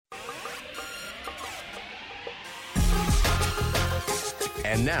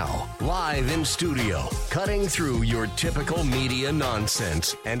And now, live in studio, cutting through your typical media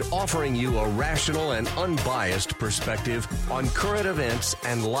nonsense and offering you a rational and unbiased perspective on current events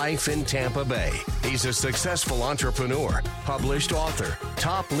and life in Tampa Bay. He's a successful entrepreneur, published author,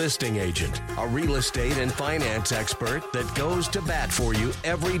 top listing agent, a real estate and finance expert that goes to bat for you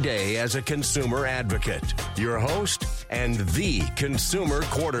every day as a consumer advocate. Your host and the consumer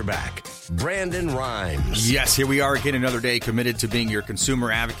quarterback, Brandon Rhymes. Yes, here we are again, another day committed to being your consumer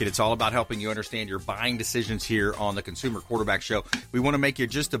advocate. It's all about helping you understand your buying decisions here on the Consumer Quarterback Show. We want to make you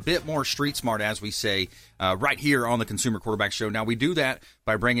just a bit more street smart, as we say, right here on the Consumer Quarterback Show. Now, we do that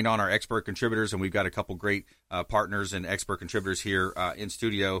by bringing on our expert contributors, and we've got a couple great partners and expert contributors here in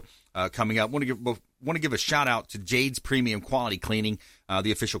studio coming up. Want to give a shout out to Jade's Premium Quality Cleaning,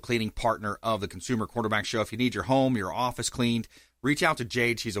 the official cleaning partner of the Consumer Quarterback Show. If you need your home, your office cleaned, reach out to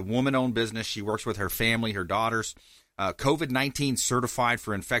Jade. She's a woman-owned business. She works with her family, her daughters. COVID-19 certified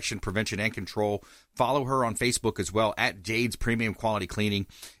for infection prevention and control. Follow her on Facebook as well at Jade's Premium Quality Cleaning.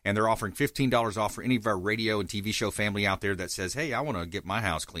 And they're offering $15 off for any of our radio and TV show family out there that says, hey, I want to get my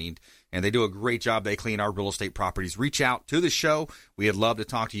house cleaned. And they do a great job. They clean our real estate properties. Reach out to the show. We'd love to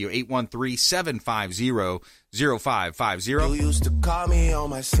talk to you. 813-750-0550. You used to call me on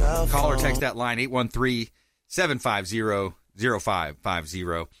my cell phone. Call or text that line,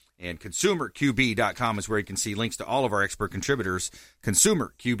 813-750-0550. And ConsumerQB.com is where you can see links to all of our expert contributors.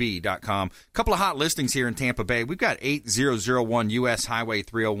 ConsumerQB.com. A couple of hot listings here in Tampa Bay. We've got 8001 U.S. Highway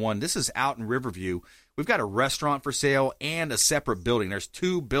 301. This is out in Riverview. We've got a restaurant for sale and a separate building. There's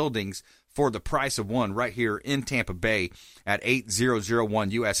two buildings for the price of one right here in Tampa Bay at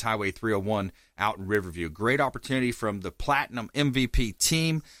 8001 U.S. Highway 301 out in Riverview. Great opportunity from the Platinum MVP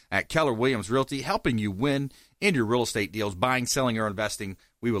team at Keller Williams Realty, helping you win in your real estate deals, buying, selling, or investing.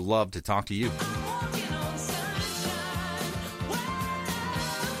 We would love to talk to you.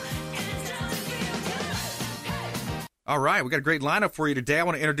 All right, we got a great lineup for you today. I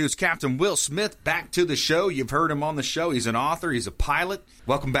want to introduce Captain Will Smith back to the show. You've heard him on the show. He's an author. He's a pilot.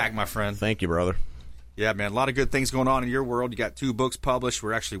 Welcome back, my friend. Thank you, brother. Yeah, man, a lot of good things going on in your world. You got 2 books published.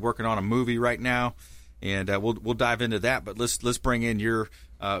 We're actually working on a movie right now, and we'll dive into that. But let's bring in your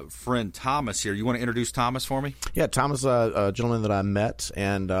friend Thomas here. You want to introduce Thomas for me? Yeah, Thomas, a gentleman that I met,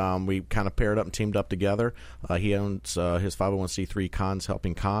 and we kind of paired up and teamed up together. He owns his 501c3 Cons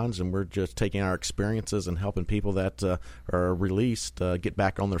Helping Cons, and we're just taking our experiences and helping people that are released get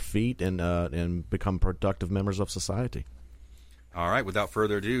back on their feet and become productive members of society. All right, without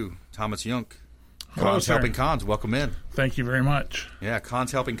further ado, Thomas Yunk. Hello, Cons sir. Helping Cons, welcome in. Thank you very much. Yeah,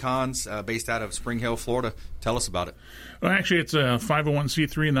 Cons Helping Cons, based out of Spring Hill, Florida. Tell us about it. Well, actually, it's a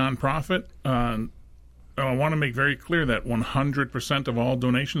 501c3 nonprofit. I want to make very clear that 100% of all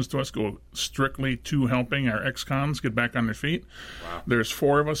donations to us go strictly to helping our ex-cons get back on their feet. Wow. There's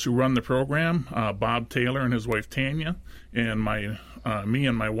 4 of us who run the program, Bob Taylor and his wife Tanya, and me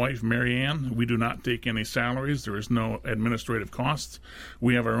and my wife Mary Ann. We do not take any salaries. There is no administrative costs.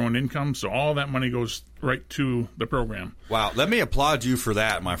 We have our own income, so all that money goes right to the program. Wow, let me applaud you for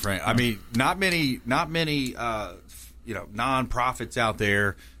that, my friend. I mean, not many nonprofits out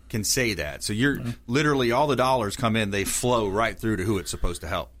there can say that. So you're literally, all the dollars come in, they flow right through to who it's supposed to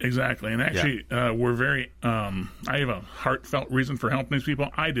help. Exactly. And actually, we're very, I have a heartfelt reason for helping these people.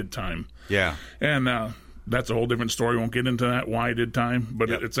 I did time. Yeah. And that's a whole different story. Won't get into that, why I did time. But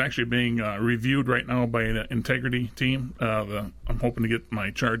it's actually being reviewed right now by an integrity team. I'm hoping to get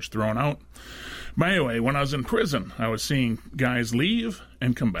my charge thrown out. But anyway, when I was in prison, I was seeing guys leave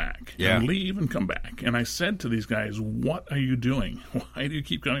and come back. Yeah. And leave and come back. And I said to these guys, what are you doing? Why do you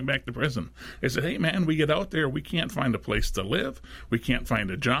keep coming back to prison? They said, hey, man, we get out there, we can't find a place to live. We can't find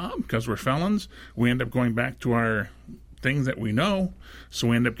a job because we're felons. We end up going back to our things that we know, so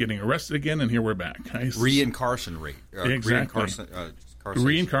we end up getting arrested again, and here we're back. Reincarcerate. Exactly.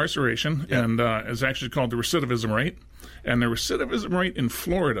 Reincarceration, Yeah. and it's actually called the recidivism rate. And the recidivism rate in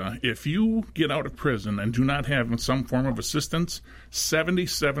Florida, if you get out of prison and do not have some form of assistance,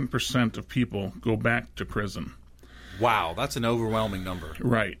 77% of people go back to prison. Wow, that's an overwhelming number.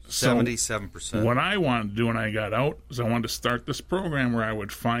 Right. 77%. What I wanted to do when I got out is I wanted to start this program where I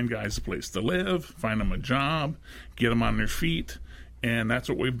would find guys a place to live, find them a job, get them on their feet, and that's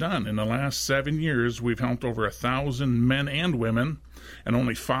what we've done. In the last 7 years, we've helped over 1,000 men and women, and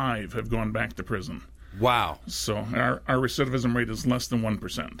only 5 have gone back to prison. Wow. So our recidivism rate is less than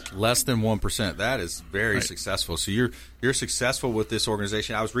 1%. Less than 1%. That is very successful. So you're successful with this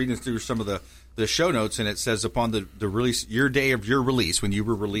organization. I was reading through some of the show notes, and it says upon the release, your day of your release, when you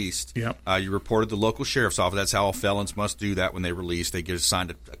were released, you reported the local sheriff's office. That's how all felons must do that when they release. They get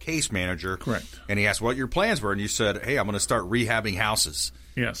assigned a case manager. Correct. And he asked what your plans were, and you said, hey, I'm going to start rehabbing houses.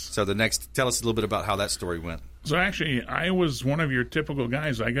 Yes. So tell us a little bit about how that story went. So actually, I was one of your typical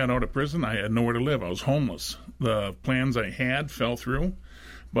guys. I got out of prison. I had nowhere to live. I was homeless. The plans I had fell through.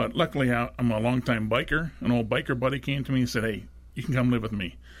 But luckily, I'm a longtime biker. An old biker buddy came to me and said, hey, you can come live with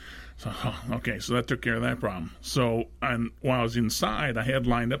me. So, okay, so that took care of that problem. So while I was inside, I had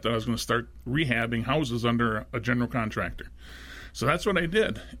lined up that I was going to start rehabbing houses under a general contractor. So that's what I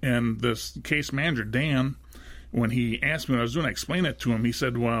did. And this case manager, Dan, when he asked me what I was doing, I explained it to him. He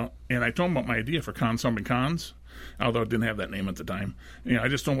said, well, and I told him about my idea for Cons Helping Cons, although it didn't have that name at the time. I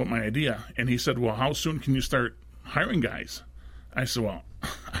just told him about my idea. And he said, well, how soon can you start hiring guys? I said, well,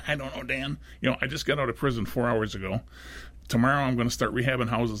 I don't know, Dan. I just got out of prison 4 hours ago. Tomorrow I'm going to start rehabbing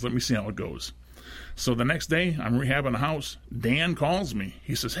houses. Let me see how it goes. So the next day, I'm rehabbing a house. Dan calls me.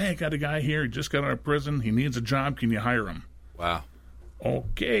 He says, hey, I got a guy here. He just got out of prison. He needs a job. Can you hire him? Wow.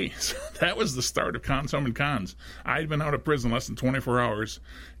 Okay. So that was the start of Cons Helping Cons. I'd been out of prison less than 24 hours,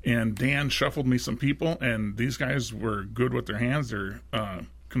 and Dan shuffled me some people, and these guys were good with their hands. They're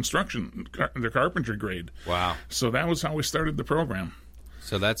construction, their carpentry grade. Wow. So that was how we started the program.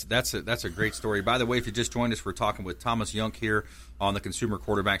 So that's a great story. By the way, if you just joined us, we're talking with Thomas Young here on the Consumer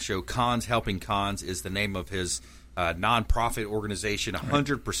Quarterback Show. Cons Helping Cons is the name of his nonprofit organization.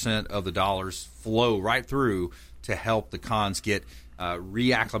 100% of the dollars flow right through to help the cons get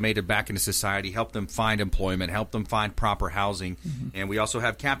reacclimated back into society, help them find employment, help them find proper housing. Mm-hmm. And we also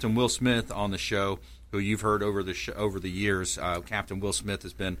have Captain Will Smith on the show, who you've heard over the years. Captain Will Smith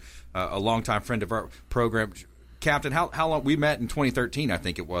has been a longtime friend of our program. Captain, how long we met in 2013? I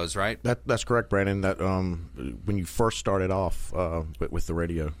think it was, right? That's correct, Brandon. That when you first started off with the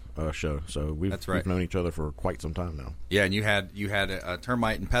radio show, so we've known each other for quite some time now. Yeah, and you had a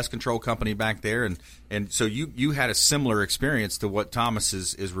termite and pest control company back there, and so you had a similar experience to what Thomas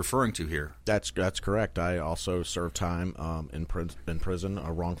is referring to here. That's correct. I also served time in prison,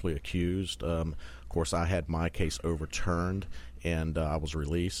 wrongfully accused. Of course, I had my case overturned, and I was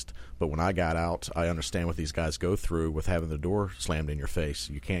released. But when I got out, I understand what these guys go through with having the door slammed in your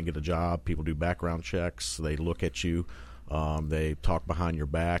face. You can't get a job. People do background checks. They look at you. They talk behind your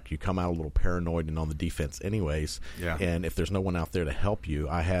back. You come out a little paranoid and on the defense anyways. Yeah. And if there's no one out there to help you,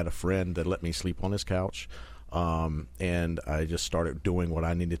 I had a friend that let me sleep on his couch. And I just started doing what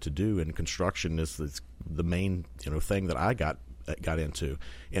I needed to do. And construction is the main thing that I got into.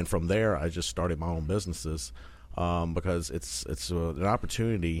 And from there, I just started my own businesses. Because it's an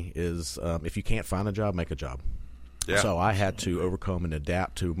opportunity is if you can't find a job, make a job. Yeah. So I had to overcome and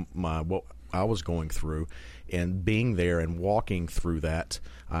adapt to what I was going through, and being there and walking through that,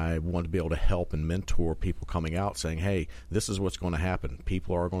 I wanted to be able to help and mentor people coming out, saying, "Hey, this is what's going to happen.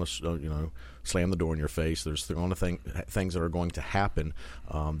 People are going to slam the door in your face. There's the only things that are going to happen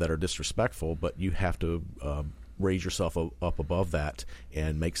that are disrespectful, but you have to raise yourself up above that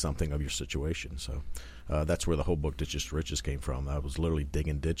and make something of your situation." So. That's where the whole book "Ditches to Riches" came from. I was literally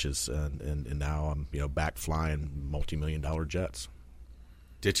digging ditches, and now I'm back flying multi-million-dollar jets.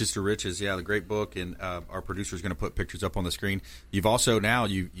 Ditches to Riches, yeah, the great book, and our producer is going to put pictures up on the screen. You've also now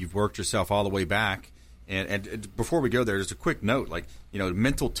you've worked yourself all the way back, and before we go there, just a quick note,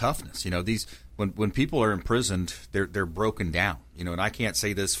 mental toughness. These when people are imprisoned, they're broken down. And I can't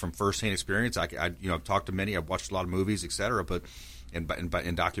say this from firsthand experience. I've talked to many, I've watched a lot of movies, etc., but. In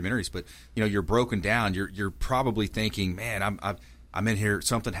documentaries, but you're broken down. You're probably thinking, man, I'm in here.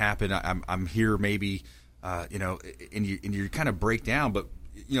 Something happened. I'm here, maybe, and you kind of break down. But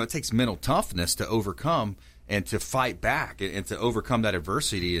it takes mental toughness to overcome and to fight back and to overcome that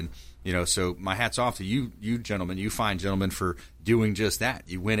adversity. And so my hat's off to you gentlemen, you fine gentlemen, for doing just that.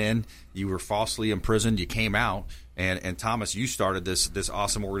 You went in, you were falsely imprisoned, you came out, and Thomas, you started this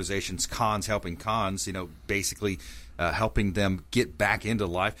awesome organization, Cons Helping Cons. Basically. Helping them get back into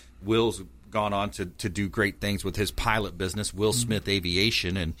life. Will's gone on to do great things with his pilot business, Will Smith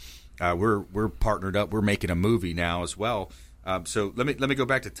Aviation, and we're partnered up. We're making a movie now as well. So let me go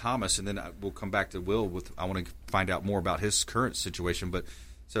back to Thomas, and then we'll come back to Will. I want to find out more about his current situation. But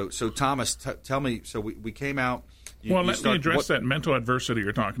so Thomas, tell me. So we came out. Let me address that mental adversity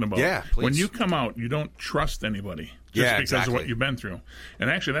you're talking about. Yeah, please. When you come out, you don't trust anybody just because of what you've been through.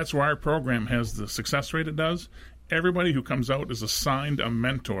 And actually, that's why our program has the success rate it does. Everybody who comes out is assigned a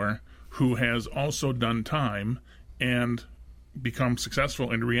mentor who has also done time and become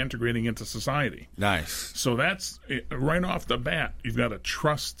successful in reintegrating into society. Nice. So that's right off the bat. You've got a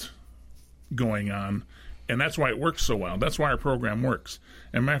trust going on, and that's why it works so well. That's why our program works.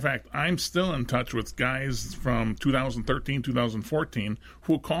 As a matter of fact, I'm still in touch with guys from 2013, 2014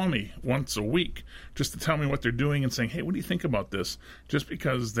 who call me once a week just to tell me what they're doing and saying, hey, what do you think about this? Just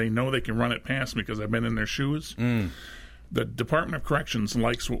because they know they can run it past me because I've been in their shoes. The Department of Corrections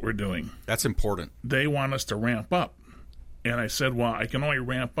likes what we're doing. That's important. They want us to ramp up. And I said, well, I can only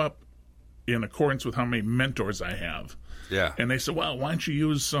ramp up in accordance with how many mentors I have. Yeah. And they said, well, why don't you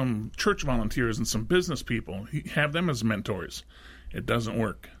use some church volunteers and some business people, have them as mentors? It doesn't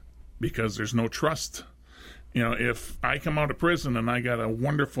work because there's no trust. You know, if I come out of prison and I got a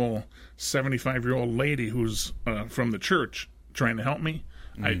wonderful 75-year-old lady who's from the church trying to help me,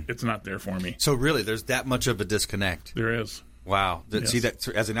 it's not there for me. So really, there's that much of a disconnect. There is. Wow. Yes. See, that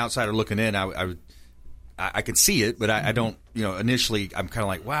as an outsider looking in, I can see it, but I don't, you know, initially I'm kind of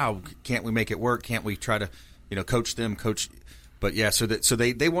like, wow, can't we make it work? Can't we try to, you know, coach? But yeah, so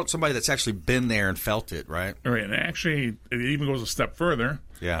they want somebody that's actually been there and felt it, right? Right, and actually, it even goes a step further.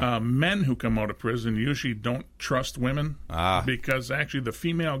 Yeah. Men who come out of prison usually don't trust women because actually the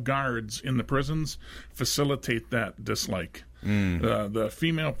female guards in the prisons facilitate that dislike. The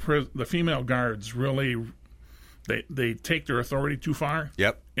female guards really they take their authority too far.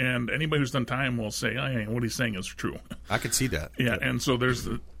 Yep. And anybody who's done time will say, "Hey, what he's saying is true." I can see that. Yeah, and so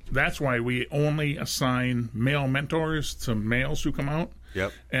that's why we only assign male mentors to males who come out.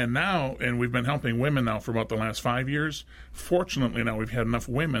 Yep. And we've been helping women now for about the last 5 years. Fortunately, now we've had enough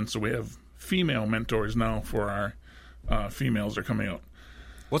women, so we have female mentors now for our females that are coming out.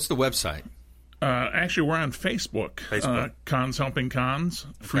 What's the website? Actually, we're on Facebook. Cons Helping Cons,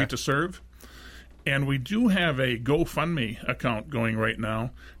 free to serve. And we do have a GoFundMe account going right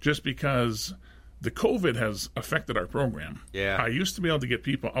now just because the COVID has affected our program. Yeah. I used to be able to get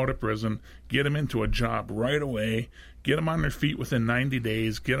people out of prison, get them into a job right away, get them on their feet within 90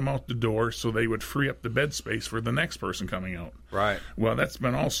 days, get them out the door so they would free up the bed space for the next person coming out. Right. Well, that's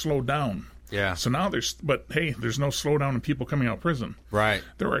been all slowed down. Yeah. So now there's no slowdown in people coming out of prison. Right.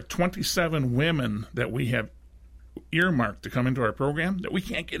 There are 27 women that we have earmarked to come into our program that we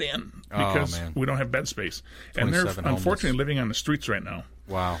can't get in because we don't have bed space. And they're unfortunately living on the streets right now.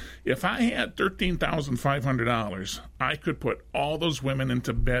 Wow. If I had $13,500, I could put all those women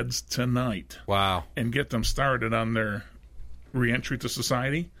into beds tonight. Wow. And get them started on their reentry to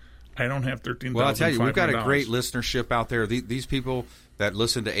society. I don't have $13,500. Well, I'll tell you, we've got a great listenership out there. These people that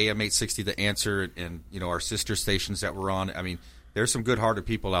listen to AM 860 The Answer and, you know, our sister stations that we're on, I mean, there's some good-hearted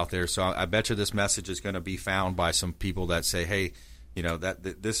people out there. So I bet you this message is going to be found by some people that say, hey, you know,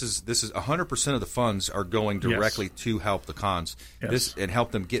 that this is 100% of the funds are going directly to help the cons and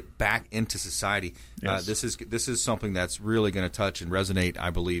help them get back into society. Yes. This is something that's really going to touch and resonate, I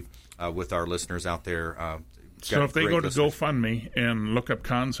believe, with our listeners out there. So if they go to GoFundMe and look up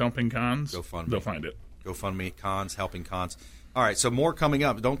Cons Helping Cons, they'll find it. GoFundMe, Cons Helping Cons. All right, so more coming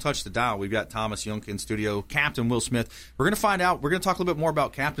up. Don't touch the dial. We've got Thomas Young in studio, Captain Will Smith. We're going to find out. We're going to talk a little bit more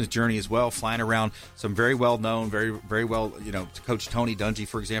about Captain's journey as well, flying around some very well-known, very, very well, you know, Coach Tony Dungy,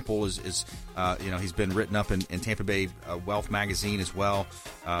 for example, is you know, he's been written up in Tampa Bay Wealth Magazine as well,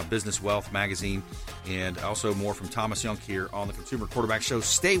 Business Wealth Magazine, and also more from Thomas Young here on the Consumer Quarterback Show.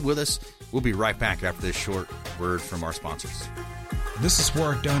 Stay with us. We'll be right back after this short word from our sponsors. This is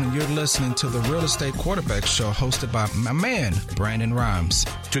Warwick Dunn, and you're listening to the Real Estate Quarterback Show hosted by my man, Brandon Rhymes.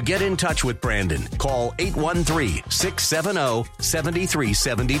 To get in touch with Brandon, call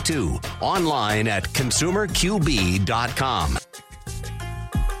 813-670-7372. Online at consumerqb.com.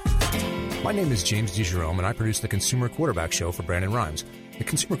 My name is James DeJerome, and I produce the Consumer Quarterback Show for Brandon Rhymes. The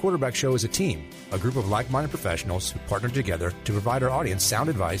Consumer Quarterback Show is a team, a group of like-minded professionals who partner together to provide our audience sound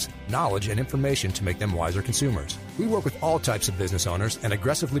advice, knowledge, and information to make them wiser consumers. We work with all types of business owners and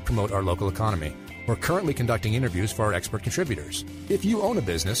aggressively promote our local economy. We're currently conducting interviews for our expert contributors. If you own a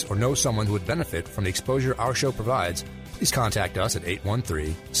business or know someone who would benefit from the exposure our show provides, please contact us at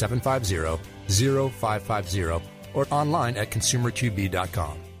 813-750-0550 or online at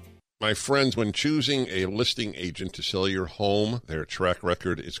consumerqb.com. My friends, when choosing a listing agent to sell your home, their track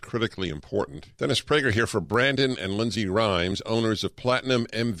record is critically important. Dennis Prager here for Brandon and Lindsay Rhymes, owners of Platinum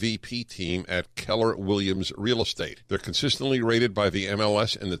MVP Team at Keller Williams Real Estate. They're consistently rated by the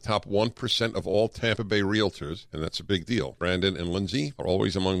MLS in the top 1% of all Tampa Bay realtors, and that's a big deal. Brandon and Lindsay are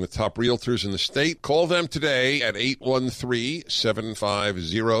always among the top realtors in the state. Call them today at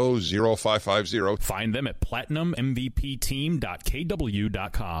 813-750-0550. Find them at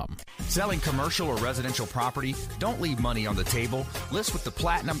platinummvpteam.kw.com. Selling commercial or residential property? Don't leave money on the table. List with the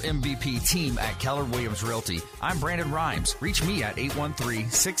Platinum MVP Team at Keller Williams Realty. I'm Brandon Rhymes. Reach me at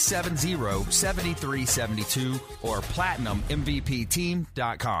 813-670-7372 or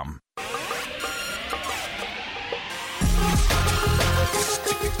platinummvpteam.com.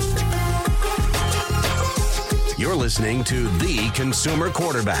 You're listening to the Consumer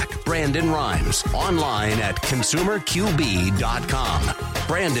Quarterback, Brandon Rhymes, online at consumerqb.com.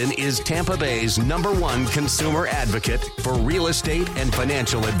 Brandon is Tampa Bay's #1 consumer advocate for real estate and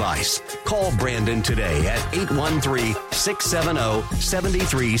financial advice. Call Brandon today at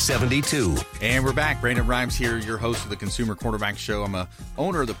 813-670-7372. And we're back. Brandon Rhymes here, your host of the Consumer Quarterback Show. I'm a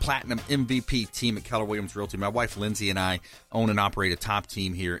owner of the Platinum MVP team at Keller Williams Realty. My wife Lindsay and I own and operate a top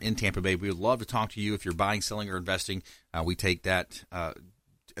team here in Tampa Bay. We would love to talk to you if you're buying, selling, or investing. We take that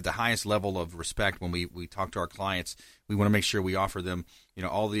at the highest level of respect when we talk to our clients. We want to make sure we offer them,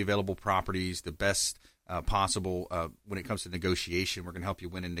 all the available properties, the best possible when it comes to negotiation. We're going to help you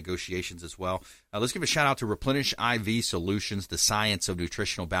win in negotiations as well. Let's give a shout out to Replenish IV Solutions, the science of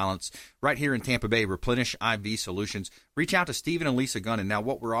nutritional balance, right here in Tampa Bay. Replenish IV Solutions. Reach out to Stephen and Lisa Gunn. And now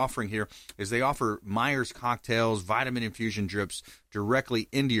what we're offering here is they offer Myers cocktails, vitamin infusion drips directly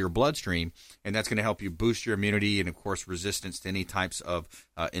into your bloodstream, and that's going to help you boost your immunity and, of course, resistance to any types of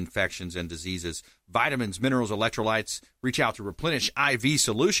infections and diseases. Vitamins, minerals, electrolytes. Reach out to Replenish IV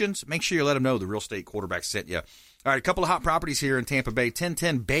Solutions. Make sure you let them know the Real Estate Quarterback sent you. All right, a couple of hot properties here in Tampa Bay.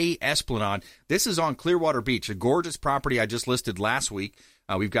 1010 Bay Esplanade. This is on Clearwater Beach, a gorgeous property I just listed last week.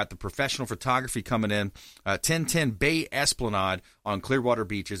 We've got the professional photography coming in. 1010 Bay Esplanade on Clearwater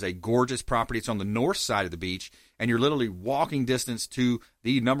Beach is a gorgeous property. It's on the north side of the beach, and you're literally walking distance to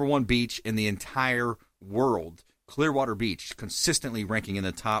the #1 beach in the entire world. Clearwater Beach, consistently ranking in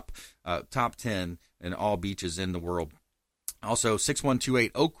the top 10 in all beaches in the world. Also,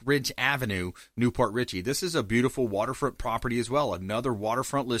 6128 Oak Ridge Avenue, Newport Richey. This is a beautiful waterfront property as well. Another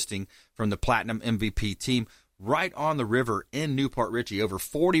waterfront listing from the Platinum MVP team right on the river in Newport Richey. Over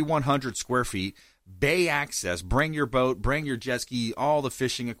 4,100 square feet. Bay access. Bring your boat, bring your jet ski, all the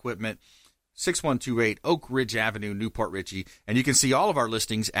fishing equipment. 6128 Oak Ridge Avenue, Newport Richey. And you can see all of our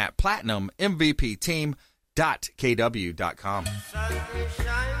listings at platinummvpteam.kw.com.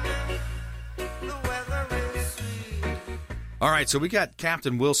 All right, so we got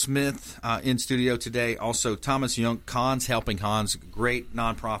Captain Will Smith in studio today. Also, Thomas Young, Cons Helping Hans, great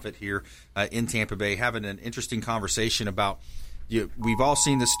nonprofit here in Tampa Bay, having an interesting conversation about, we've all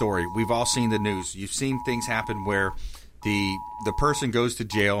seen this story. We've all seen the news. You've seen things happen where the person goes to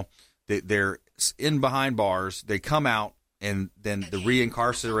jail, they're in behind bars, they come out, and then the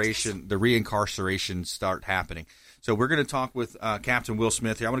reincarceration start happening. So we're going to talk with Captain Will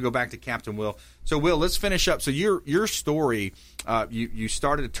Smith here. I want to go back to Captain Will. So, Will, let's finish up. So your story, you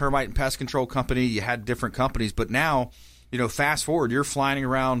started a termite and pest control company. You had different companies, but now, fast forward, you're flying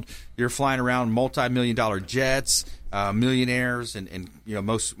around multi-million-dollar jets, millionaires, and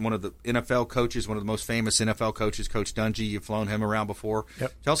one of the NFL coaches, one of the most famous NFL coaches, Coach Dungy. You've flown him around before.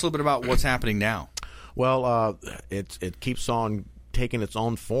 Yep. Tell us a little bit about what's happening now. Well, it keeps on taking its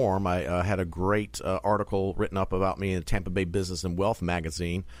own form. I had a great article written up about me in Tampa Bay Business and Wealth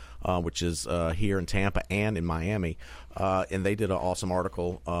magazine, which is here in Tampa and in Miami, and they did an awesome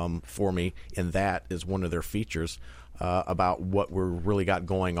article for me, and that is one of their features about what we really got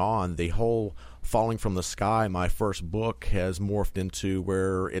going on. The whole Falling from the Sky, my first book, has morphed into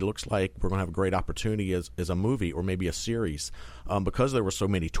where it looks like we're going to have a great opportunity as a movie or maybe a series, because there were so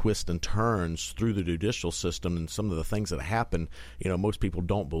many twists and turns through the judicial system and some of the things that happen, most people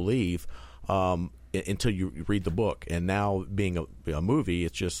don't believe until you read the book. And now being a movie,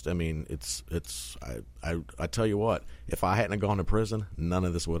 it's just, I tell you what, if I hadn't gone to prison, none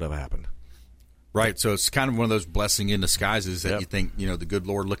of this would have happened. Right, so it's kind of one of those blessing in disguises that you think, the good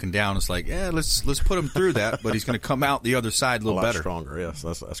Lord looking down is like, let's put him through that, but he's going to come out the other side a little better. Stronger, yes,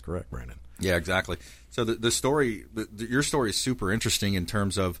 that's correct, Brandon. Yeah, exactly. So the story, your story is super interesting in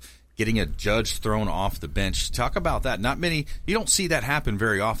terms of getting a judge thrown off the bench. Talk about that. You don't see that happen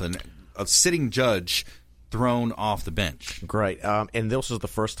very often. A sitting judge thrown off the bench. Great, and this is the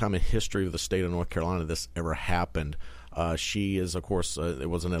first time in history of the state of North Carolina this ever happened. She is, of course, it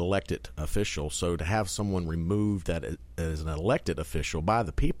was an elected official, so to have someone removed that is an elected official by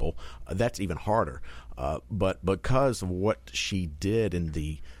the people, that's even harder. But because of what she did in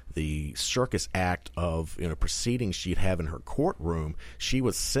the circus act of proceedings she'd have in her courtroom, she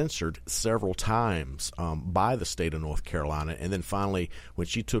was censored several times by the state of North Carolina. And then finally, when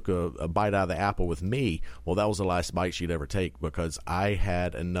she took a bite out of the apple with me, well, that was the last bite she'd ever take, because I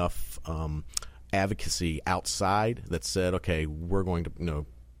had enough advocacy outside that said, okay, we're going to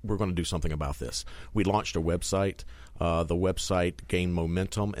do something about this. We launched a website. The website gained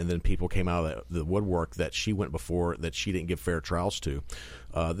momentum, and then people came out of the woodwork that she went before that she didn't give fair trials to.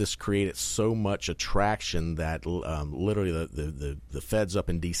 this created so much attraction that literally the feds up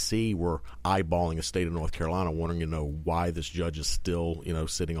in D.C. were eyeballing the state of North Carolina, wanting to know why this judge is still,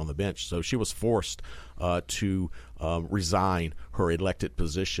 sitting on the bench. So she was forced to resign her elected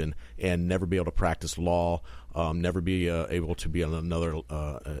position and never be able to practice law, never be able to be another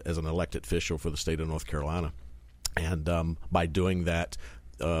as an elected official for the state of North Carolina. And by doing that,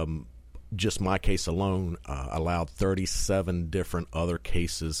 just my case alone allowed 37 different other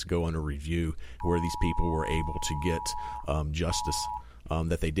cases go under review where these people were able to get justice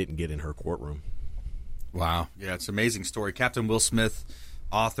that they didn't get in her courtroom. Wow. Yeah, it's an amazing story. Captain Will Smith,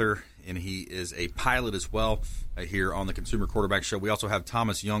 author, and he is a pilot as well here on the Consumer Quarterback Show. We also have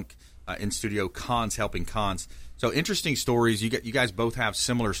Thomas Yunk in studio, Cons Helping Cons. So interesting stories. You guys both have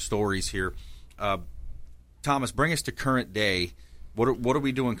similar stories here. Thomas, bring us to current day. What are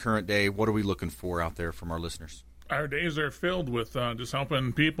we doing current day? What are we looking for out there from our listeners? Our days are filled with just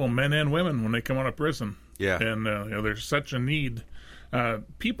helping people, men and women, when they come out of prison. Yeah. And there's such a need.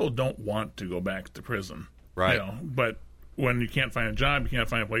 People don't want to go back to prison. Right. But when you can't find a job, you can't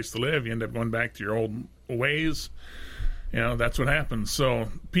find a place to live, you end up going back to your old ways. That's what happens. So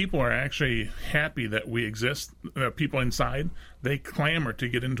people are actually happy that we exist. People inside, they clamor to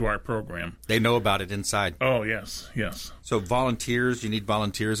get into our program. They know about it inside. Oh, yes. So volunteers, you need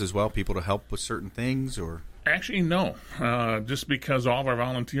volunteers as well, people to help with certain things, or? Actually, no. Just because all of our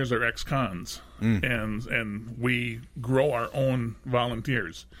volunteers are ex-cons, and we grow our own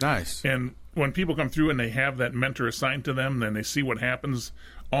volunteers. Nice. And when people come through and they have that mentor assigned to them, then they see what happens.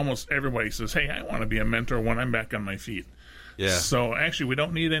 Almost everybody says, hey, I want to be a mentor when I'm back on my feet. Yeah. So actually, we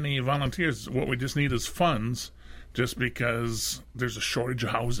don't need any volunteers. What we just need is funds, just because there's a shortage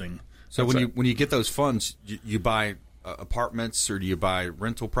of housing. So when you get those funds, you buy apartments, or do you buy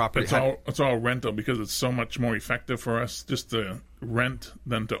rental property? It's all rental, because it's so much more effective for us just to rent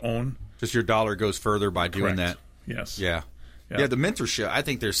than to own. Just your dollar goes further by doing Correct. that. Yes. Yeah. The mentorship. I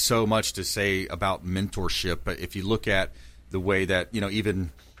think there's so much to say about mentorship. But if you look at the way that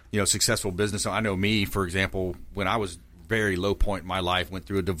even successful business. I know me, for example, when I was very low point in my life, went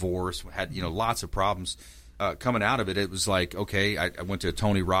through a divorce, had lots of problems. Coming out of it, it was like, okay, I went to a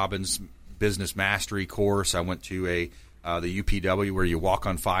Tony Robbins business mastery course. I went to the UPW where you walk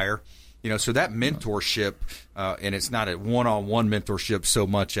on fire. So that mentorship, and it's not a one-on-one mentorship so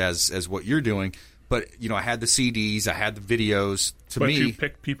much as what you're doing, but I had the CDs, I had the videos. But you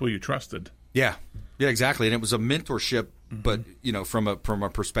picked people you trusted. Yeah, exactly, and it was a mentorship. But from a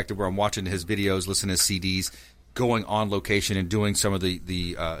perspective where I'm watching his videos, listening to CDs, going on location and doing some of the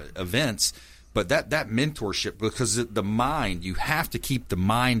events. But that mentorship, because the mind, you have to keep the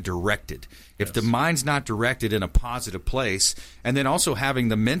mind directed. If the mind's not directed in a positive place, and then also having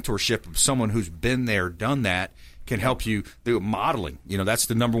the mentorship of someone who's been there, done that, can help you do modeling. That's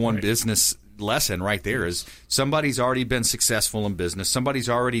the number one business lesson right there, is somebody's already been successful in business. Somebody's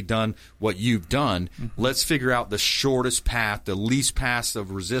already done what you've done. Let's figure out the shortest path, the least path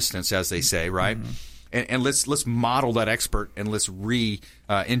of resistance, as they say, right? And let's model that expert, and let's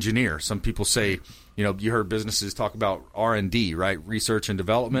re-engineer. Some people say, you heard businesses talk about R&D, right? Research and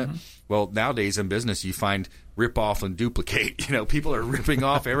development. Well, nowadays in business, you find rip off and duplicate. People are ripping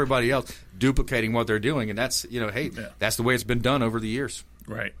off everybody else, duplicating what they're doing, and that's that's the way it's been done over the years.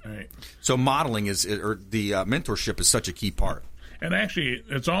 Right. So modeling or the mentorship is such a key part. And actually,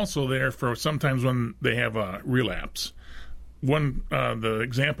 it's also there for sometimes when they have a relapse. The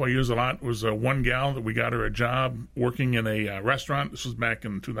example I use a lot was one gal that we got her a job working in a restaurant. This was back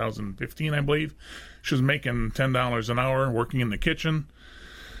in 2015, I believe. She was making $10 an hour working in the kitchen.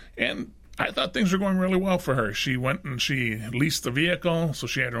 And I thought things were going really well for her. She went and she leased a vehicle, so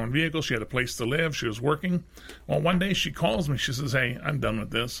she had her own vehicle. She had a place to live. She was working. Well, one day she calls me. She says, hey, I'm done with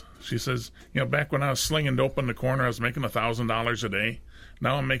this. She says, back when I was slinging dope in the corner, I was making $1,000 a day.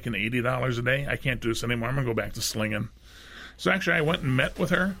 Now I'm making $80 a day. I can't do this anymore. I'm going to go back to slinging. So actually, I went and met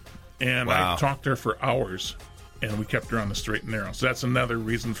with her, and I talked to her for hours, and we kept her on the straight and narrow. So that's another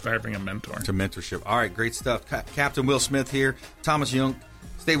reason for having a mentor. To mentorship. All right, great stuff. Captain Will Smith here, Thomas Young.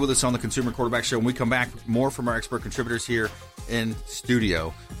 Stay with us on the Consumer Quarterback Show. When we come back, more from our expert contributors here in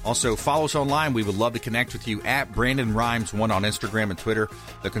studio. Also, follow us online. We would love to connect with you at Brandon Rhymes 1 on Instagram and Twitter,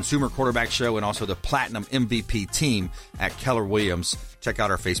 the Consumer Quarterback Show, and also the Platinum MVP team at Keller Williams. Check out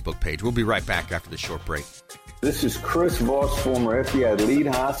our Facebook page. We'll be right back after this short break. This is Chris Voss, former FBI lead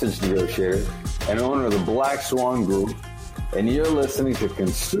hostage negotiator and owner of the Black Swan Group, and you're listening to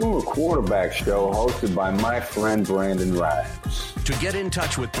Consumer Quarterback Show hosted by my friend Brandon Rhymes. To get in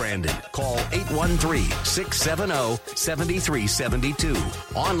touch with Brandon, call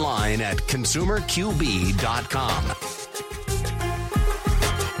 813-670-7372. Online at consumerqb.com.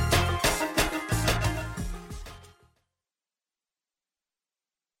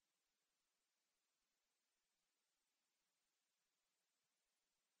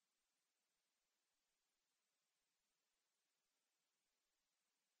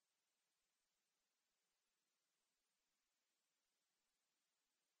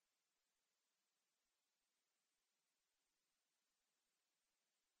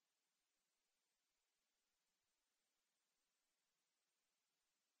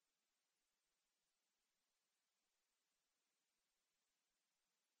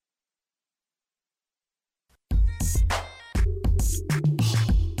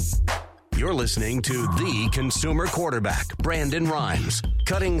 You're listening to the consumer quarterback, Brandon Rhymes,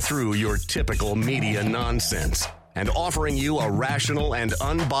 cutting through your typical media nonsense and offering you a rational and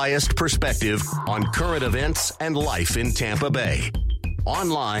unbiased perspective on current events and life in Tampa Bay.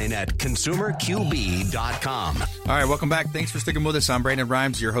 Online at consumerqb.com. All right, welcome back. Thanks for sticking with us. I'm Brandon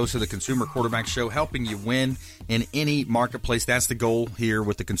Rhymes, your host of the Consumer Quarterback Show, helping you win in any marketplace. That's the goal here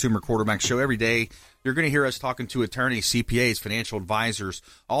with the Consumer Quarterback Show. Every day, you're going to hear us talking to attorneys, CPAs, financial advisors,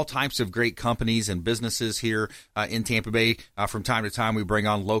 all types of great companies and businesses here in Tampa Bay. From time to time, we bring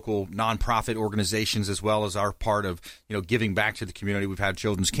on local nonprofit organizations as well as our part of giving back to the community. We've had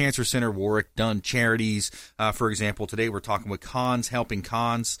Children's Cancer Center, Warwick Dunn Charities, for example. Today, we're talking with Cons Helping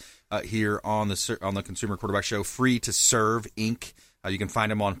Cons here on the Consumer Quarterback Show. Free to Serve Inc. You can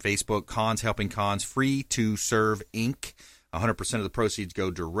find them on Facebook. Cons Helping Cons. Free to Serve Inc. 100% of the proceeds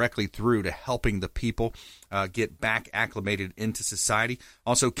go directly through to helping the people get back acclimated into society.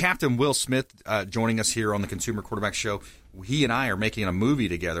 Also, Captain Will Smith joining us here on the Consumer Quarterback Show. He and I are making a movie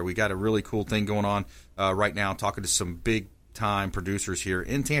together. We got a really cool thing going on right now, talking to some big-time producers here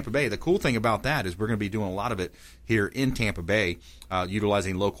in Tampa Bay. The cool thing about that is we're going to be doing a lot of it here in Tampa Bay,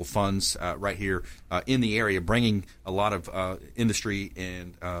 utilizing local funds right here in the area, bringing a lot of industry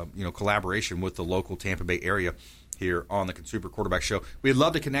and collaboration with the local Tampa Bay area here on the Consumer Quarterback Show. We'd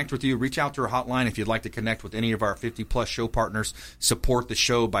love to connect with you. Reach out to our hotline if you'd like to connect with any of our 50-plus show partners. Support the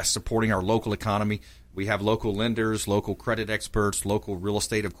show by supporting our local economy. We have local lenders, local credit experts, local real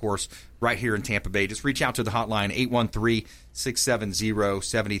estate, of course, right here in Tampa Bay. Just reach out to the hotline,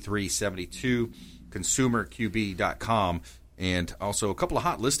 813-670-7372, consumerqb.com. And also a couple of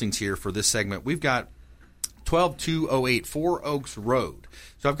hot listings here for this segment. We've got 12208 Four Oaks Road.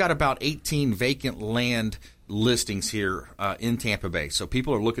 So I've got about 18 vacant land listings here in Tampa Bay. So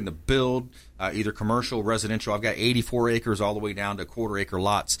people are looking to build either commercial, residential. I've got 84 acres all the way down to quarter-acre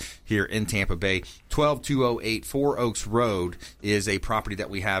lots here in Tampa Bay. 12208 Four Oaks Road is a property that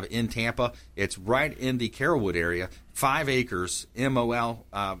we have in Tampa. It's right in the Carrollwood area, 5 acres, MOL.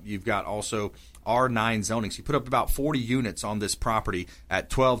 You've got also R9 zoning. So you put up about 40 units on this property at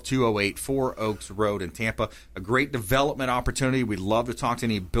 12208 Four Oaks Road in Tampa. A great development opportunity. We'd love to talk to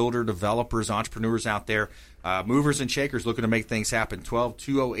any builder, developers, entrepreneurs out there. Movers and shakers looking to make things happen.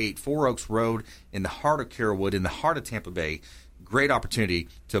 12208 Four Oaks Road in the heart of Carrollwood, in the heart of Tampa Bay. Great opportunity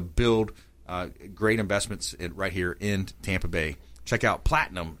to build great investments right here in Tampa Bay. Check out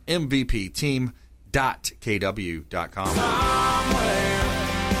PlatinumMVPTeam.kw.com.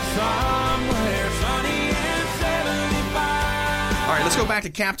 Somewhere sunny and 75. All right, let's go back to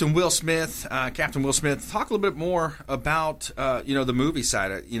Captain Will Smith. Captain Will Smith, talk a little bit more about the movie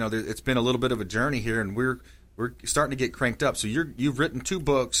side. It's been a little bit of a journey here, and we're starting to get cranked up. So you've written 2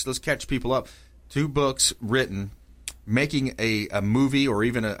 books. Let's catch people up. 2 books written, making a movie or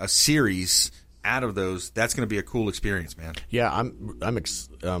even a series out of those. That's going to be a cool experience, man. Yeah, I'm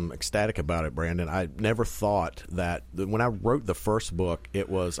ecstatic about it, Brandon. I never thought that when I wrote the first book, I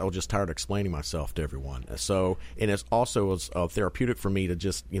was just tired of explaining myself to everyone. So, and it also was therapeutic for me to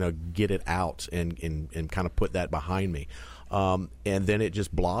just get it out and kind of put that behind me. And then it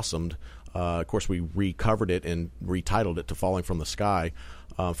just blossomed. Of course, we recovered it and retitled it to Falling from the Sky.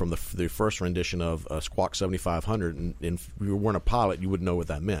 From the first rendition of Squawk 7500, and if you weren't a pilot, you wouldn't know what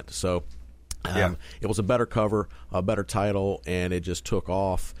that meant. So it was a better cover, a better title, and it just took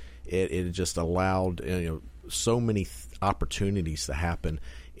off. It just allowed so many opportunities to happen.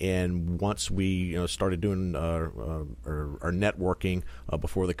 And once we started doing our networking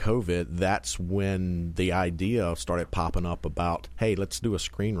before the COVID, that's when the idea started popping up about, hey, let's do a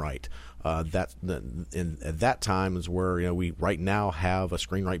screenwrite. At that time is where we right now have a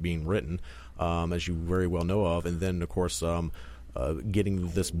screenwrite being written, as you very well know of, and then of course getting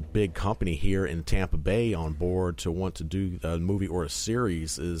this big company here in Tampa Bay on board to want to do a movie or a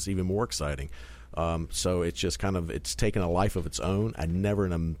series is even more exciting. So it's just it's taken a life of its own. I never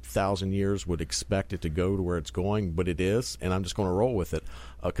in 1,000 years would expect it to go to where it's going, but it is, and I'm just going to roll with it.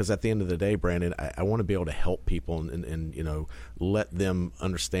 Because at the end of the day, Brandon, I want to be able to help people and let them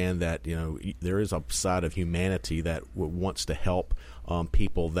understand that there is a side of humanity that wants to help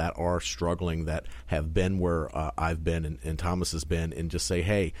people that are struggling, that have been where I've been and Thomas has been, and just say,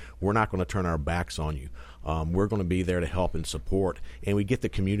 hey, we're not going to turn our backs on you. We're going to be there to help and support, and we get the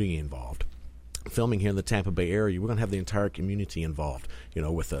community involved. Filming here in the Tampa Bay area, we're going to have the entire community involved,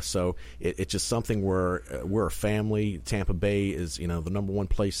 with us. So it's just something where we're a family. Tampa Bay is, the number one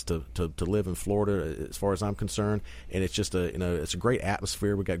place to live in Florida, as far as I'm concerned. And it's just it's a great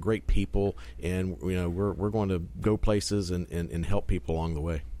atmosphere. We got great people, and we're going to go places and help people along the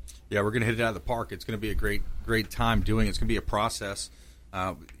way. Yeah, we're going to hit it out of the park. It's going to be a great time doing it. It's going to be a process.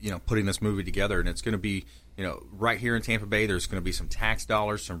 putting this movie together, and it's going to be, right here in Tampa Bay. There's going to be some tax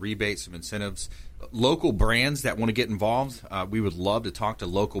dollars, some rebates, some incentives. Local brands that want to get involved, we would love to talk to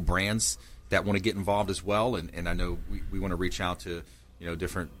local brands that want to get involved as well. And I know we want to reach out to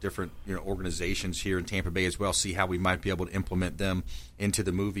different organizations here in Tampa Bay as well, see how we might be able to implement them into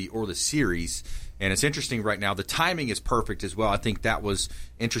the movie or the series. And it's interesting right now. The timing is perfect as well. I think that was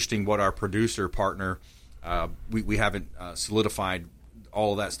interesting what our producer partner, we haven't solidified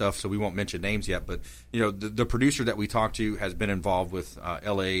all of that stuff, so we won't mention names yet. But, the producer that we talked to has been involved with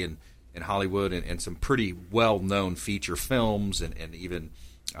L.A. and Hollywood and some pretty well-known feature films and even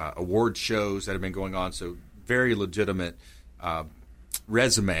award shows that have been going on. So very legitimate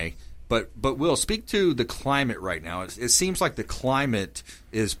resume. But Will, speak to the climate right now. It seems like the climate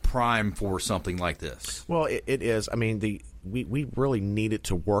is prime for something like this. Well, it is. I mean, we really needed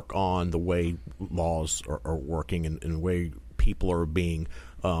to work on the way laws are working and the way people are being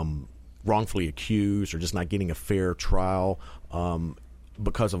wrongfully accused or just not getting a fair trial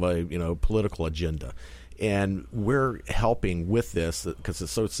because of a political agenda. And we're helping with this because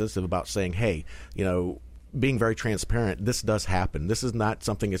it's so sensitive about saying, hey, being very transparent, this does happen. This is not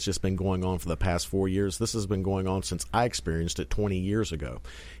something that's just been going on for the past 4 years. This has been going on since I experienced it 20 years ago.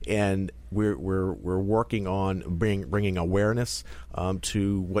 And we're working on bringing awareness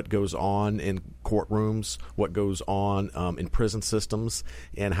to what goes on in courtrooms, what goes on in prison systems,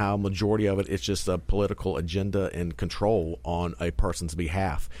 and how majority of it is just a political agenda and control on a person's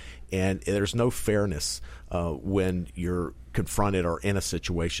behalf. And there's no fairness when you're confronted or in a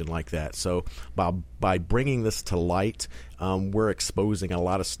situation like that. So by bringing this to light, we're exposing a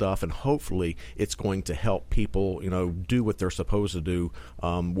lot of stuff, and hopefully it's going to help people, do what they're supposed to do,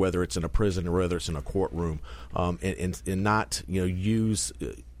 whether it's in a prison or whether it's in a courtroom, and not, use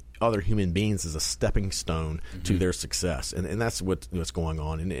other human beings as a stepping stone to their success. And that's what's going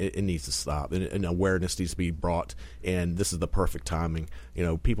on, and it needs to stop. And awareness needs to be brought, and this is the perfect timing.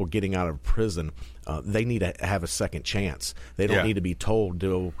 People getting out of prison, they need to have a second chance. They don't need to be told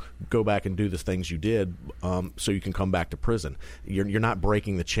to go back and do the things you did so you can come back to prison. You're not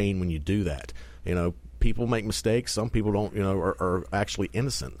breaking the chain when you do that. People make mistakes. Some people don't, are actually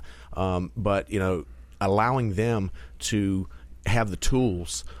innocent. But allowing them to have the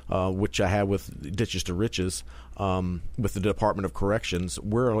tools, which I have with Ditches to Riches, with the Department of Corrections,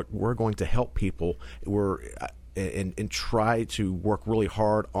 we're going to help people. And try to work really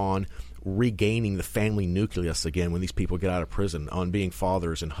hard on regaining the family nucleus again when these people get out of prison, on being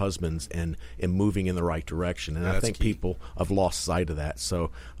fathers and husbands and moving in the right direction. And I think people have lost sight of that. So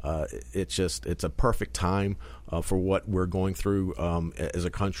it's a perfect time for what we're going through as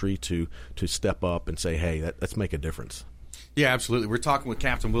a country to step up and say, hey, let's make a difference. Yeah, absolutely. We're talking with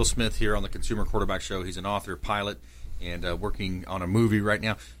Captain Will Smith here on the Consumer Quarterback Show. He's an author, pilot, and working on a movie right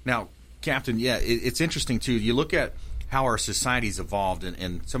now. Now, Captain, it's interesting, too. You look at how our society's evolved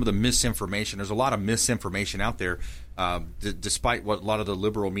and some of the misinformation. There's a lot of misinformation out there, despite what a lot of the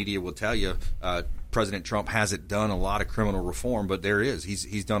liberal media will tell you. President Trump hasn't done a lot of criminal reform, but there is.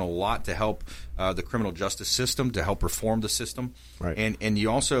 He's done a lot to help the criminal justice system, to help reform the system. Right. And you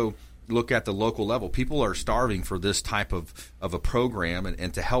also look at the local level. People are starving for this type of a program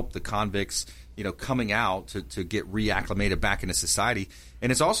and to help the convicts, coming out to get reacclimated back into society.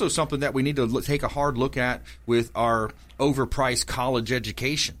 And it's also something that we need to take a hard look at with our overpriced college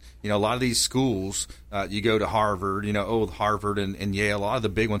education. A lot of these schools, you go to Harvard, Harvard and Yale, a lot of the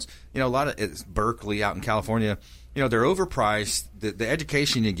big ones, a lot of it's Berkeley out in California, they're overpriced. The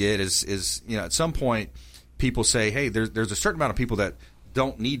education you get is at some point people say, hey, there's a certain amount of people that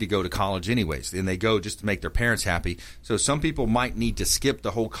don't need to go to college anyways, and they go just to make their parents happy. So some people might need to skip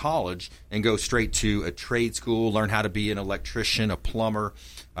the whole college and go straight to a trade school, learn how to be an electrician, a plumber.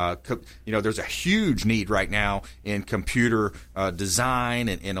 There's a huge need right now in computer design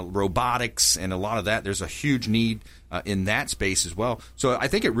and robotics and a lot of that. There's a huge need in that space as well. So I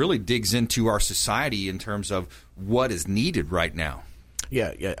think it really digs into our society in terms of what is needed right now.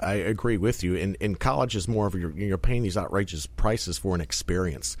 Yeah, I agree with you. And college is more of you're paying these outrageous prices for an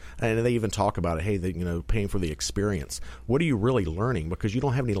experience, and they even talk about it. Hey, paying for the experience. What are you really learning? Because you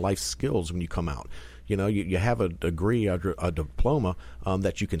don't have any life skills when you come out. You have a degree, a diploma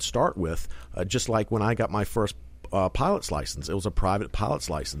that you can start with. Just like when I got my first pilot's license, it was a private pilot's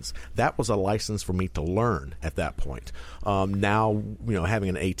license. That was a license for me to learn at that point. Now, having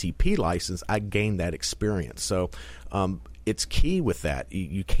an ATP license, I gained that experience. So. It's key with that.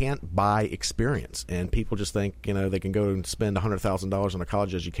 You can't buy experience, and people just think they can go and spend $100,000 on a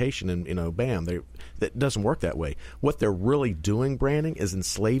college education, and bam, that doesn't work that way. What they're really doing, Brandon, is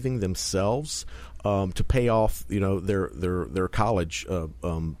enslaving themselves to pay off, their college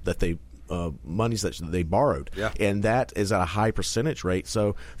that they monies that they borrowed, and that is at a high percentage rate.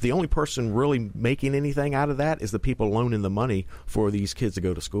 So the only person really making anything out of that is the people loaning the money for these kids to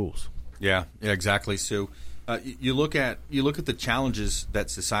go to schools. Yeah, exactly. So you look at the challenges that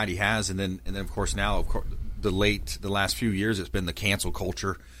society has, and then of course now, the last few years, it's been the cancel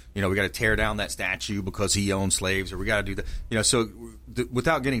culture. We got to tear down that statue because he owned slaves, or we got to do that. So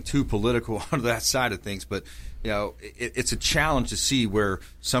without getting too political on that side of things, but it's a challenge to see where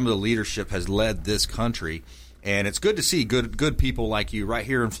some of the leadership has led this country, and it's good to see good people like you right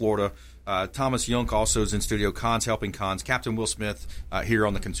here in Florida. Thomas Yunk also is in studio. Cons helping cons. Captain Will Smith here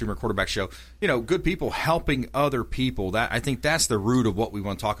on the Consumer Quarterback Show. Good people helping other people. I think that's the root of what we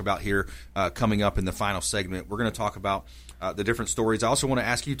want to talk about here coming up in the final segment. We're going to talk about the different stories. I also want to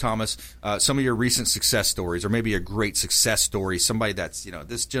ask you, Thomas, some of your recent success stories, or maybe a great success story. Somebody that's,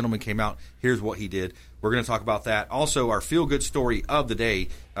 this gentleman came out, here's what he did. We're going to talk about that. Also, our feel-good story of the day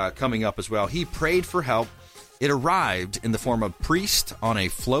coming up as well. He prayed for help. It arrived in the form of priest on a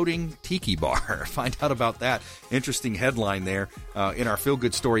floating tiki bar. Find out about that interesting headline there in our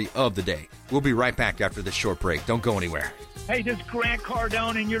feel-good story of the day. We'll be right back after this short break. Don't go anywhere. Hey, this is Grant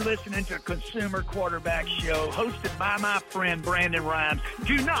Cardone, and you're listening to Consumer Quarterback Show, hosted by my friend Brandon Rhymes.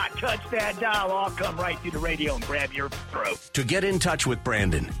 Do not touch that dial. I'll come right through the radio and grab your throat. To get in touch with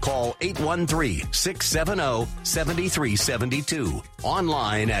Brandon, call 813-670-7372.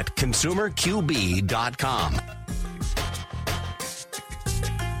 Online at consumerqb.com.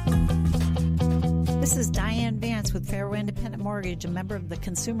 This is Diane Vance with Fairway Independent Mortgage, a member of the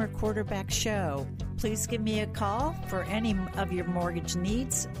Consumer Quarterback Show. Please give me a call for any of your mortgage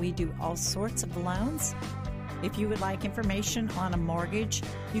needs. We do all sorts of loans. If you would like information on a mortgage,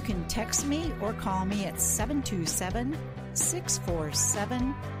 you can text me or call me at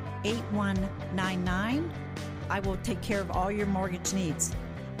 727-647-8199. I will take care of all your mortgage needs.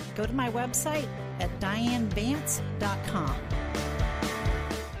 Go to my website at dianevance.com.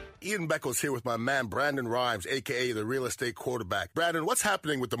 Ian Beckles here with my man Brandon Rhymes, a.k.a. the real estate quarterback. Brandon, what's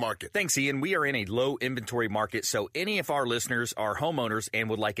happening with the market? Thanks, Ian. We are in a low inventory market, so any of our listeners are homeowners and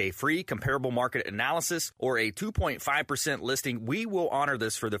would like a free comparable market analysis or a 2.5% listing, we will honor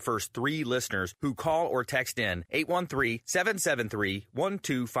this for the first 3 listeners who call or text in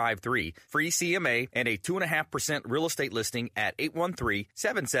 813-773-1253. Free CMA and a 2.5% real estate listing at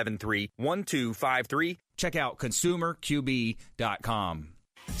 813-773-1253. Check out consumerqb.com.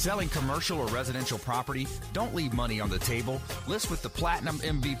 Selling commercial or residential property? Don't leave money on the table. List with the Platinum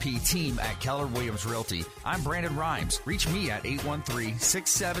MVP team at Keller Williams Realty. I'm Brandon Rhymes. Reach me at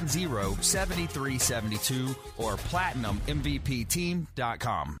 813-670-7372 or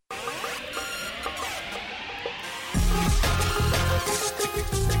PlatinumMVPteam.com.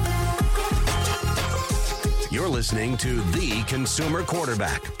 You're listening to The Consumer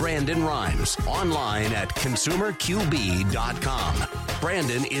Quarterback, Brandon Rhymes, online at consumerqb.com.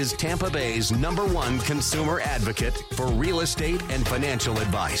 Brandon is Tampa Bay's #1 consumer advocate for real estate and financial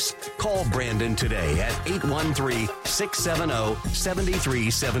advice. Call Brandon today at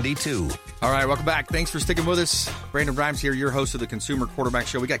 813-670-7372. All right, welcome back. Thanks for sticking with us. Brandon Rhymes here, your host of the Consumer Quarterback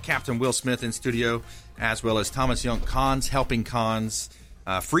Show. We got Captain Will Smith in studio, as well as Thomas Young, Cons Helping Cons.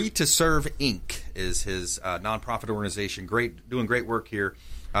 Free to Serve Inc. is his nonprofit organization. Doing great work here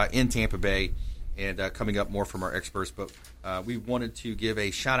in Tampa Bay, and coming up more from our experts. But we wanted to give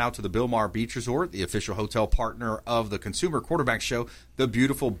a shout out to the Bilmar Beach Resort, the official hotel partner of the Consumer Quarterback Show, the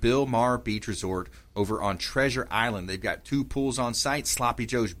beautiful Bilmar Beach Resort over on Treasure Island. They've got 2 pools on site, Sloppy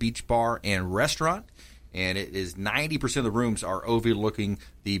Joe's Beach Bar and Restaurant, and it is 90% of the rooms are overlooking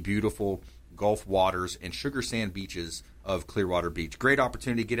the beautiful Gulf waters and sugar sand beaches of Clearwater Beach. Great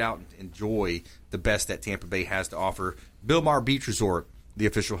opportunity to get out and enjoy the best that Tampa Bay has to offer. Bilmar Beach Resort, the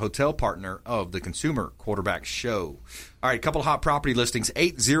official hotel partner of the Consumer Quarterback Show. All right, a couple of hot property listings.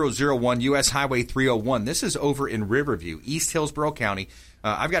 8001 U.S. Highway 301. This is over in Riverview, East Hillsborough County.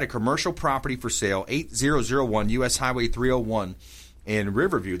 I've got a commercial property for sale, 8001 U.S. Highway 301 in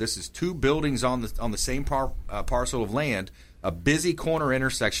Riverview. This is 2 buildings on the same parcel of land. A busy corner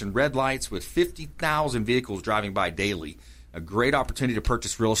intersection, red lights with 50,000 vehicles driving by daily. A great opportunity to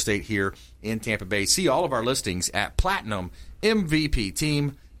purchase real estate here in Tampa Bay. See all of our listings at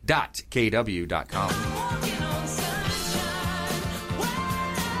PlatinumMVPteam.kw.com.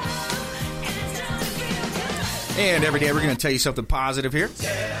 And every day we're going to tell you something positive here.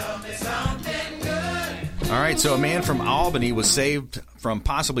 Tell me something good. All right, so a man from Albany was saved from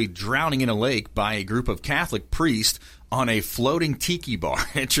possibly drowning in a lake by a group of Catholic priests on a floating tiki bar.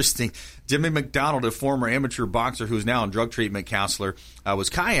 Interesting. Jimmy McDonald, a former amateur boxer who is now a drug treatment counselor, was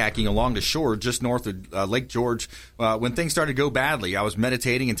kayaking along the shore just north of Lake George when things started to go badly. I was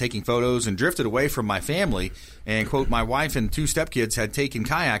meditating and taking photos and drifted away from my family. And, quote, my wife and 2 stepkids had taken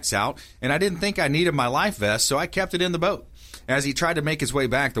kayaks out, and I didn't think I needed my life vest, so I kept it in the boat. As he tried to make his way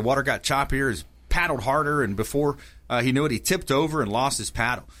back, the water got choppier, his paddled harder, and before he knew it, he tipped over and lost his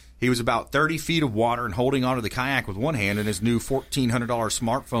paddle. He was about 30 feet of water and holding onto the kayak with one hand and his new $1,400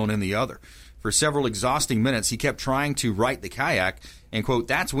 smartphone in the other. For several exhausting minutes, he kept trying to right the kayak, and, quote,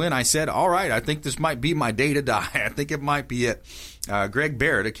 that's when I said, all right, I think this might be my day to die. I think it might be it. Greg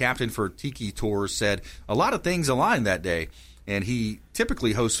Barrett, a captain for Tiki Tours, said a lot of things aligned that day, and he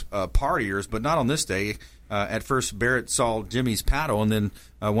typically hosts partiers, but not on this day. At first, Barrett saw Jimmy's paddle, and then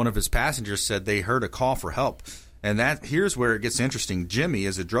one of his passengers said they heard a call for help. And here's where it gets interesting. Jimmy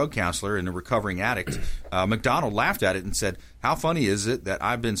is a drug counselor and a recovering addict. McDonald laughed at it and said, how funny is it that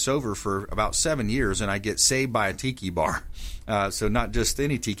I've been sober for about 7 years and I get saved by a tiki bar? So not just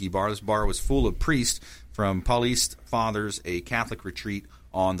any tiki bar. This bar was full of priests from Paulist Fathers, a Catholic retreat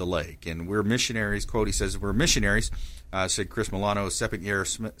on the lake. And we're missionaries, quote, he says, we're missionaries, said Chris Milano, a second-year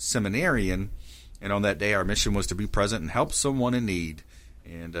seminarian. And on that day, our mission was to be present and help someone in need.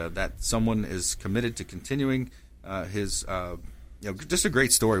 And that someone is committed to continuing his, just a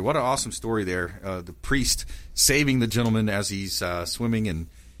great story. What an awesome story there. The priest saving the gentleman as he's swimming and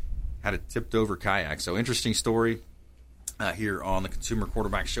had a tipped-over kayak. So interesting story here on the Consumer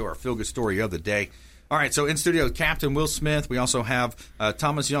Quarterback Show, our feel-good story of the day. All right, so in studio, Captain Will Smith. We also have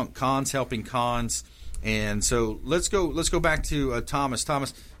Thomas Young, Cons Helping Cons. And so let's go back to Thomas.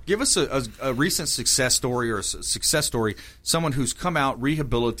 Thomas, give us a recent success story or a success story, someone who's come out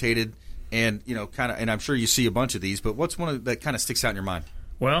rehabilitated. And, and I'm sure you see a bunch of these, but what's one that kind of sticks out in your mind?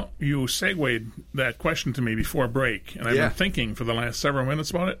 Well, you segued that question to me before break, and I've been thinking for the last several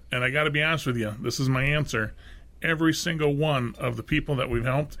minutes about it, and I got to be honest with you, this is my answer. Every single one of the people that we've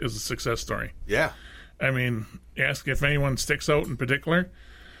helped is a success story. Yeah. I mean, ask if anyone sticks out in particular.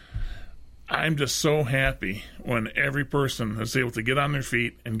 I'm just so happy when every person is able to get on their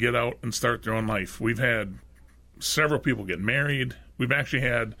feet and get out and start their own life. We've had several people get married. We've actually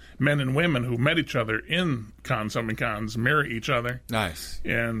had men and women who met each other in Cons Helping Cons marry each other. Nice.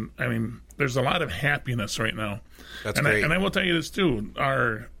 And, I mean, there's a lot of happiness right now. That's great. And I will tell you this, too.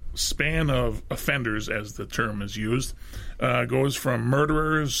 Our span of offenders, as the term is used, goes from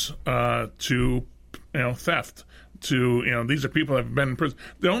murderers to, theft. To, these are people that have been in prison.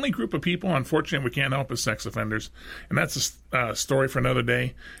 The only group of people, unfortunately, we can't help is sex offenders. And that's a story for another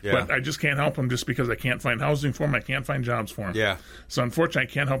day. Yeah. But I just can't help them just because I can't find housing for them. I can't find jobs for them. Yeah. So, unfortunately,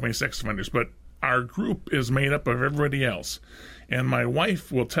 I can't help any sex offenders. But our group is made up of everybody else. And my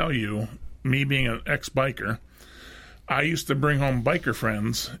wife will tell you, me being an ex-biker, I used to bring home biker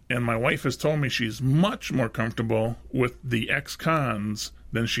friends, and my wife has told me she's much more comfortable with the ex-cons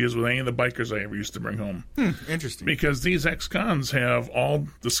than she is with any of the bikers I ever used to bring home. Interesting. Because these ex-cons have all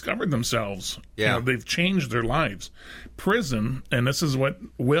discovered themselves. Yeah. They've changed their lives. Prison, and this is what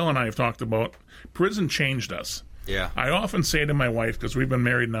Will and I have talked about, prison changed us. Yeah. I often say to my wife, because we've been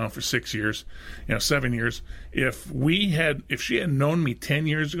married now for 6 years, 7 years, if she had known me 10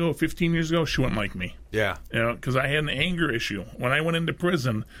 years ago, 15 years ago, she wouldn't like me. Yeah. Because I had an anger issue. When I went into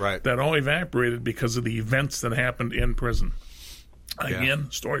prison, right, that all evaporated because of the events that happened in prison. Again,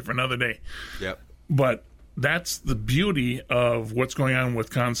 story for another day. Yep. But that's the beauty of what's going on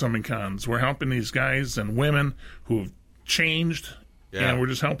with Cons Helping Cons. We're helping these guys and women who've changed, and we're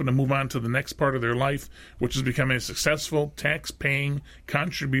just helping to move on to the next part of their life, which is becoming a successful, tax-paying,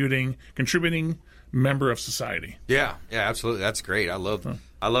 contributing member of society. Yeah, absolutely. That's great. I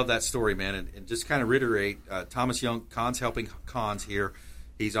love that story, man. And just kind of reiterate, Thomas Young, Cons Helping Cons here.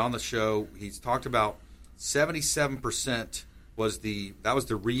 He's on the show. He's talked about 77% was the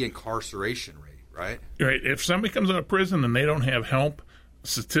reincarceration rate, right? Right. If somebody comes out of prison and they don't have help,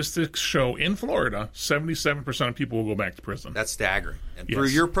 statistics show in Florida, 77% of people will go back to prison. That's staggering. And through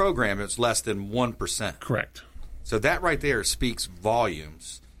your program, it's less than 1%. Correct. So that right there speaks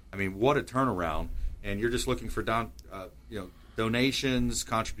volumes. I mean, what a turnaround. And you're just looking for donations,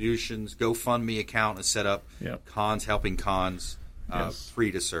 contributions, GoFundMe account is set up. Yep. Cons Helping Cons,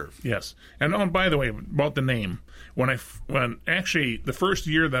 free to serve. Yes. And by the way, about the name, when actually the first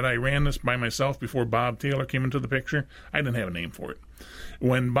year that I ran this by myself before Bob Taylor came into the picture, I didn't have a name for it.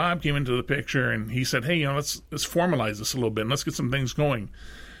 When Bob came into the picture and he said, hey, let's formalize this a little bit and let's get some things going,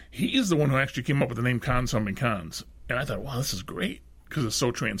 he's the one who actually came up with the name Cons Helping Cons. And I thought, wow, this is great because it's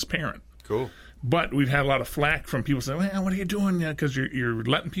so transparent. Cool. But we've had a lot of flack from people saying, well, what are you doing? Because you're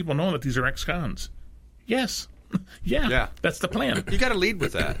letting people know that these are ex-cons. Yes. Yeah. That's the plan. You got to lead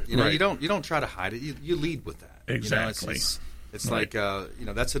with that. You know, Right. you don't try to hide it. You lead with that. Exactly. You know, it's Right.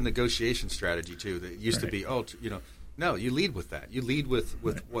 like that's a negotiation strategy too. That used to be no, you lead with that. You lead with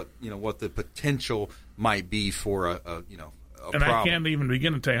what what the potential might be for a And problem. I can't even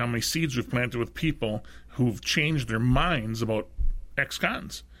begin to tell you how many seeds we've planted with people who've changed their minds about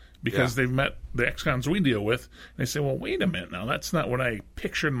ex-cons because they've met the ex-cons we deal with, and they say, well, wait a minute now, that's not what I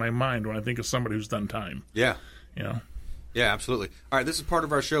pictured in my mind when I think of somebody who's done time. Yeah. You know? Yeah, absolutely. All right, this is part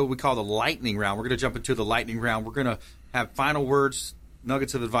of our show we call the lightning round. We're going to jump into the lightning round. We're going to have final words,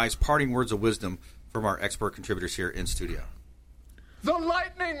 nuggets of advice, parting words of wisdom from our expert contributors here in studio. The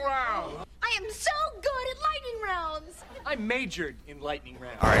lightning round! I am so good at lightning rounds! I majored in lightning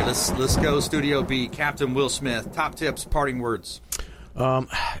rounds. All right, let's go Studio B. Captain Will Smith, top tips, parting words. With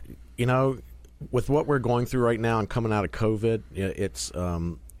what we're going through right now and coming out of COVID,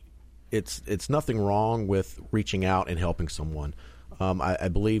 it's nothing wrong with reaching out and helping someone. I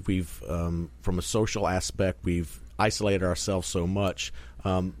believe we've, from a social aspect, we've isolated ourselves so much.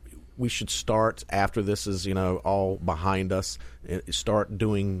 We should start after this is all behind us. Start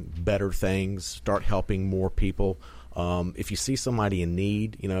doing better things. Start helping more people. If you see somebody in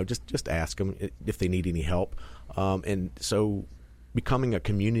need, just ask them if they need any help. And so, becoming a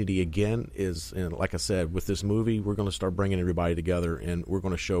community again is, like I said, with this movie, we're going to start bringing everybody together, and we're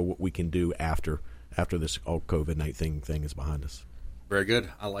going to show what we can do after this all COVID-19 thing is behind us. Very good.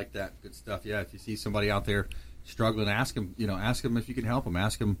 I like that. Good stuff. Yeah, if you see somebody out there struggling, ask them if you can help them.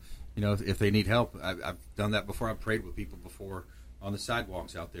 Ask them, if they need help. I've done that before. I've prayed with people before on the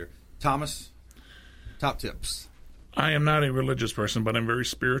sidewalks out there. Thomas, top tips. I am not a religious person, but I'm very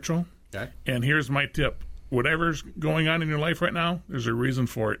spiritual. Okay. And here's my tip. Whatever's going on in your life right now, there's a reason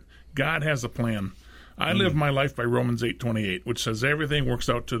for it. God has a plan. I live my life by Romans 8:28, which says everything works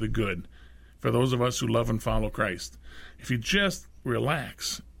out to the good for those of us who love and follow Christ. If you just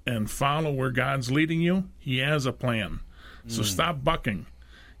relax and follow where God's leading you, He has a plan. So stop bucking.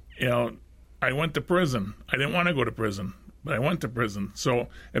 I went to prison. I didn't want to go to prison, but I went to prison. So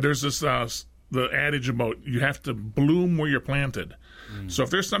there's this the adage about you have to bloom where you're planted. So if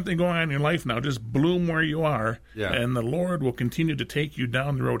there's something going on in your life now, just bloom where you are, and the Lord will continue to take you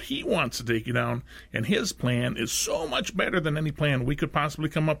down the road He wants to take you down, and His plan is so much better than any plan we could possibly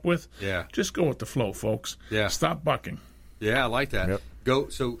come up with. Yeah. Just go with the flow, folks. Yeah. Stop bucking. Yeah, I like that. Yep.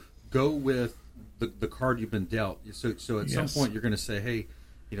 Go with the card you've been dealt. So at some point you're going to say, hey,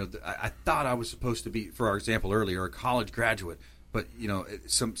 I thought I was supposed to be, for our example earlier, a college graduate, but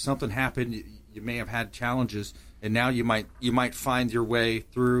something happened. You may have had challenges, and now you might find your way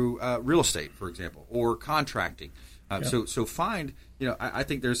through real estate, for example, or contracting. So find, I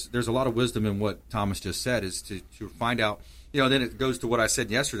think there's a lot of wisdom in what Thomas just said, is to find out. Then it goes to what I said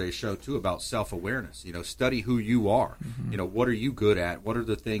in yesterday's show too about self-awareness. Study who you are. What are you good at? What are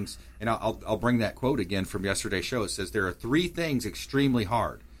the things? And I'll bring that quote again from yesterday's show. It says there are 3 things extremely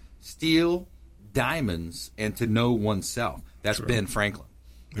hard: steel, diamonds, and to know oneself. That's True. Ben Franklin.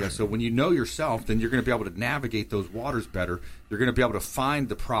 So when you know yourself, then you're going to be able to navigate those waters better. You're going to be able to find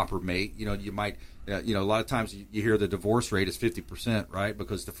the proper mate. You might, a lot of times you hear the divorce rate is 50%, right?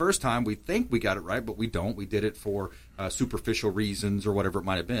 Because the first time we think we got it right, but we don't. We did it for superficial reasons or whatever it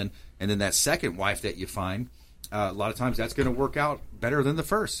might have been. And then that second wife that you find, a lot of times that's going to work out better than the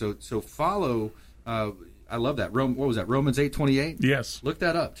first. So follow. I love that. What was that? Romans 8:28. Yes. Look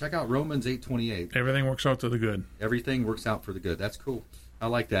that up. Check out Romans 8:28. Everything works out to the good. Everything works out for the good. That's cool. I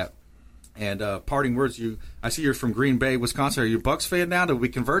like that. And parting words, I see you're from Green Bay, Wisconsin. Are you a Bucs fan now? Did we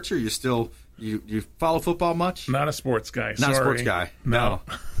convert you? You still you follow football much? Not a sports guy. Not Sorry. a sports guy. No.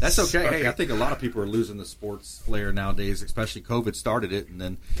 That's okay. Hey, I think a lot of people are losing the sports flair nowadays, especially COVID started it, and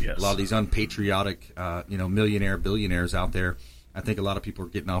then a lot of these unpatriotic, millionaire, billionaires out there. I think a lot of people are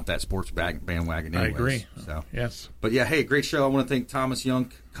getting off that sports bandwagon anyways. I agree. So. Yes. But yeah, hey, great show. I want to thank Thomas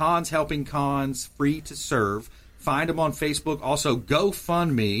Young. Cons Helping Cons, free to serve. Find them on Facebook. Also,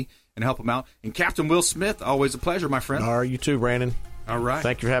 GoFundMe and help them out. And Captain Will Smith, always a pleasure, my friend. All right, you too, Brandon. All right.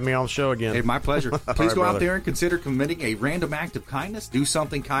 Thank you for having me on the show again. Hey, my pleasure. Please right, go out brother. there and consider committing a random act of kindness. Do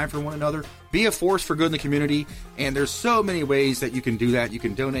something kind for one another. Be a force for good in the community. And there's so many ways that you can do that. You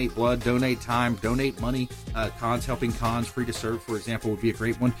can donate blood, donate time, donate money. Cons Helping Cons, free to serve, for example, would be a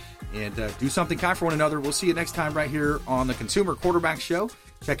great one. And do something kind for one another. We'll see you next time right here on the Consumer Quarterback Show.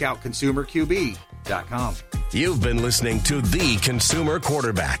 Check out ConsumerQB.com. You've been listening to the consumer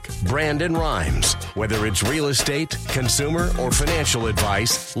quarterback, Brandon Rhymes. Whether it's real estate, consumer, or financial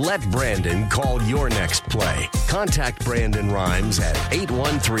advice, let Brandon call your next play. Contact Brandon Rhymes at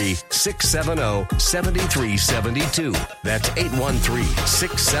 813-670-7372. That's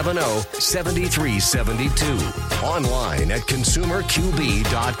 813-670-7372. Online at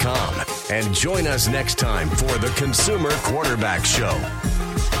consumerqb.com. And join us next time for the Consumer Quarterback Show.